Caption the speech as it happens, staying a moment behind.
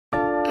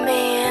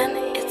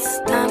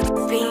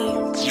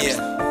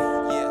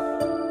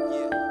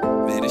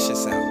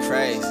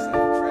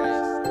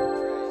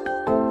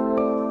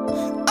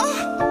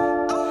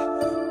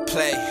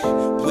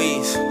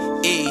weez,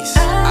 ease.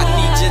 I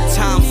need your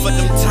time for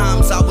them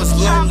times I was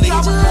lonely.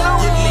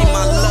 You need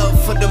my love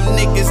for them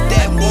niggas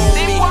that want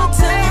me.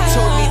 You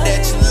told me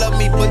that you love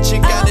me, but you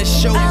gotta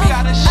show me.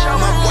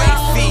 My white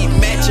feet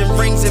matching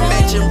rings and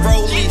matching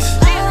rollies.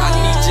 I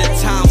need your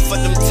time for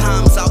them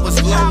times I was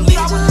lonely.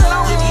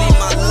 You need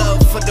my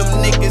love for them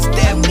niggas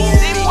that want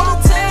me.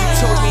 You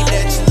told me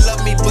that you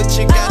love me, but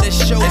you gotta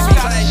show me.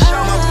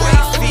 My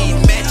white feet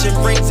matching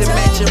rings and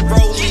matching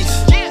rollies.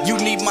 You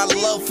need my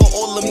love for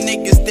all them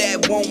niggas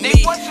that want me.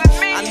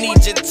 I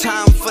need your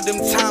time for them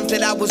times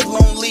that I was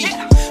lonely.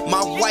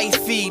 My white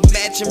feet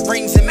matching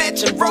rings and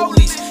matching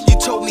rollies. You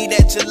told me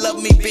that you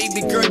love me,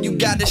 baby girl, you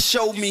gotta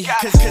show me.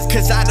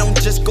 Cause I don't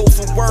just go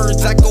for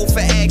words, I go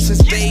for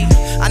actions, babe.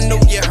 I know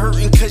you're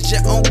hurting cause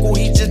your uncle,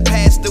 he just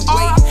passed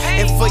away.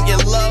 And for your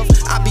love,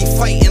 I be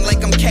fighting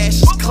like I'm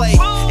Cassius Clay.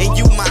 And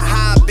you my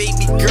high,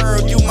 baby girl,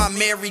 you my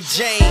Mary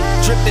Jane.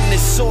 Dripping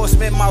this sauce,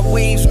 man, my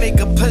waves make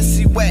a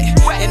pussy wet.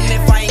 And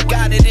if I ain't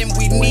got it and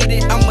we need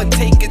it, I'ma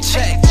take a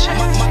check.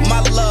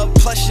 My love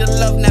plus your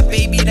love, now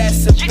baby,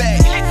 that's a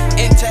bet.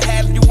 And to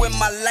have you in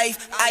my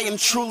life, I am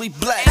truly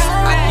blessed.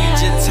 I need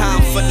your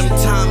time for them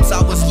times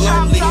I was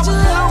lonely.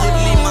 You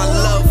need my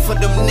love for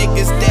them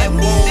niggas that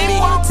want me.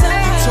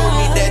 You told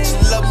me that you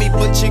love me,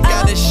 but you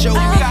gotta show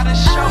me.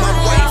 My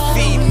white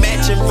feet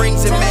matching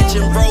rings and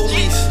matching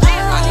rollies.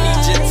 I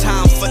need your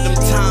time for them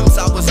times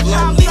I was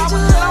lonely.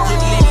 You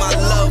need my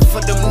love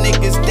for them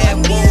niggas that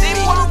want me.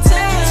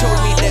 You told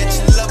me that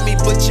you love me,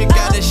 but you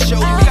gotta show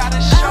me.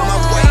 My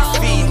white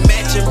feet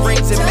matching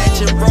rings and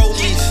matching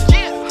rollies.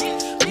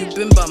 You've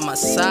been by my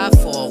side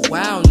for a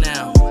while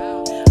now.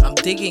 I'm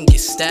digging your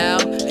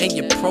style and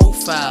your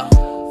profile.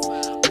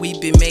 We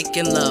been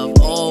making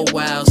love all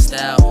wild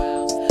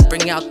style.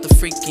 Bring out the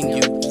freak in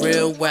you,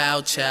 real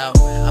wild child.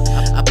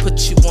 I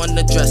put you on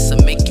the dresser,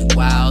 make you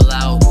wild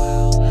out.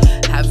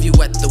 Have you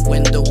at the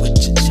window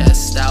with your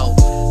chest out.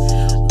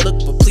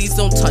 Look, but please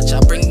don't touch,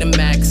 I'll bring the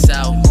max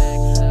out.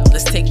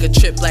 Let's take a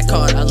trip like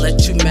hard, I'll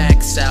let you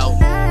max out.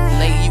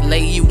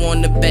 Lay you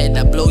on the bed,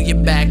 I blow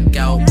your back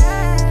out.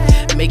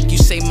 Make you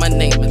say my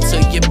name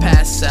until you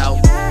pass out.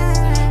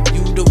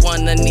 You the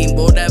one I need,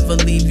 won't ever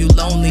leave you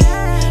lonely.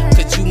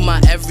 Cause you my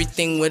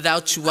everything,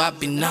 without you I'd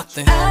be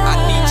nothing. I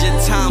need your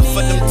time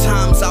for them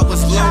times I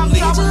was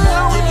lonely. You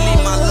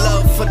need my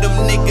love for them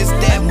niggas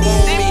that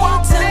want me.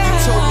 You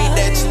told me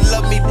that you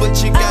love me, but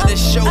you gotta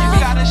show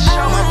me.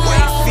 My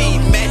white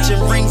feet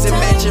matching rings and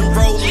matching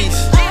rollies.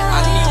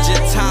 I need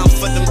your time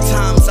for them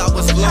times I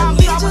was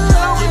lonely.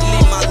 You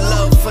need my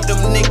love for them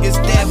niggas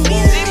that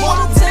want me.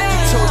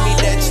 You told me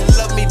that you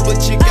love me, but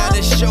you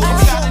gotta show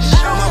me.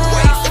 My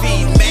white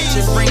feet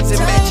matching rings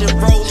and matching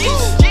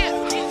rollies.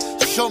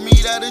 Show me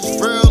that it's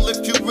real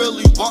if you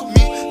really want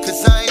me. Cause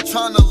I ain't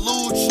tryna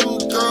lose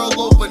you, girl,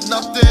 over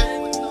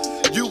nothing.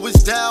 You was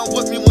down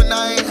with me when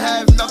I ain't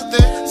have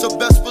nothing. So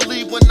best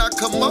believe when I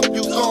come up,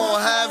 you gon'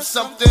 have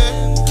something.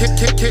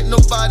 Can't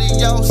nobody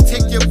else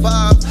take your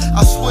vibe.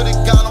 I swear to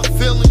God, I'm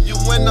feeling you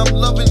when I'm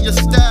loving your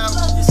style.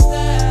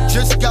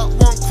 Just got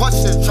one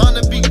question,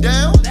 tryna be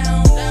down?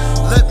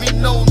 Let me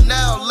know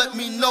now, let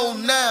me know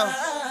now.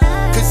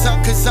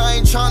 Cause I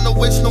ain't tryna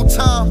waste no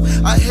time.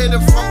 I hit her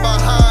from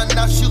behind,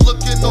 now she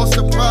looking all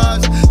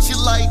surprised. She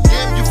like,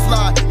 damn, you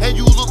fly, and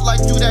you look like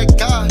you that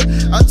guy.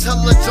 I tell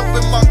her,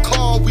 jump in my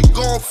car, we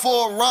going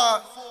for a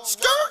ride.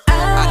 Skirt.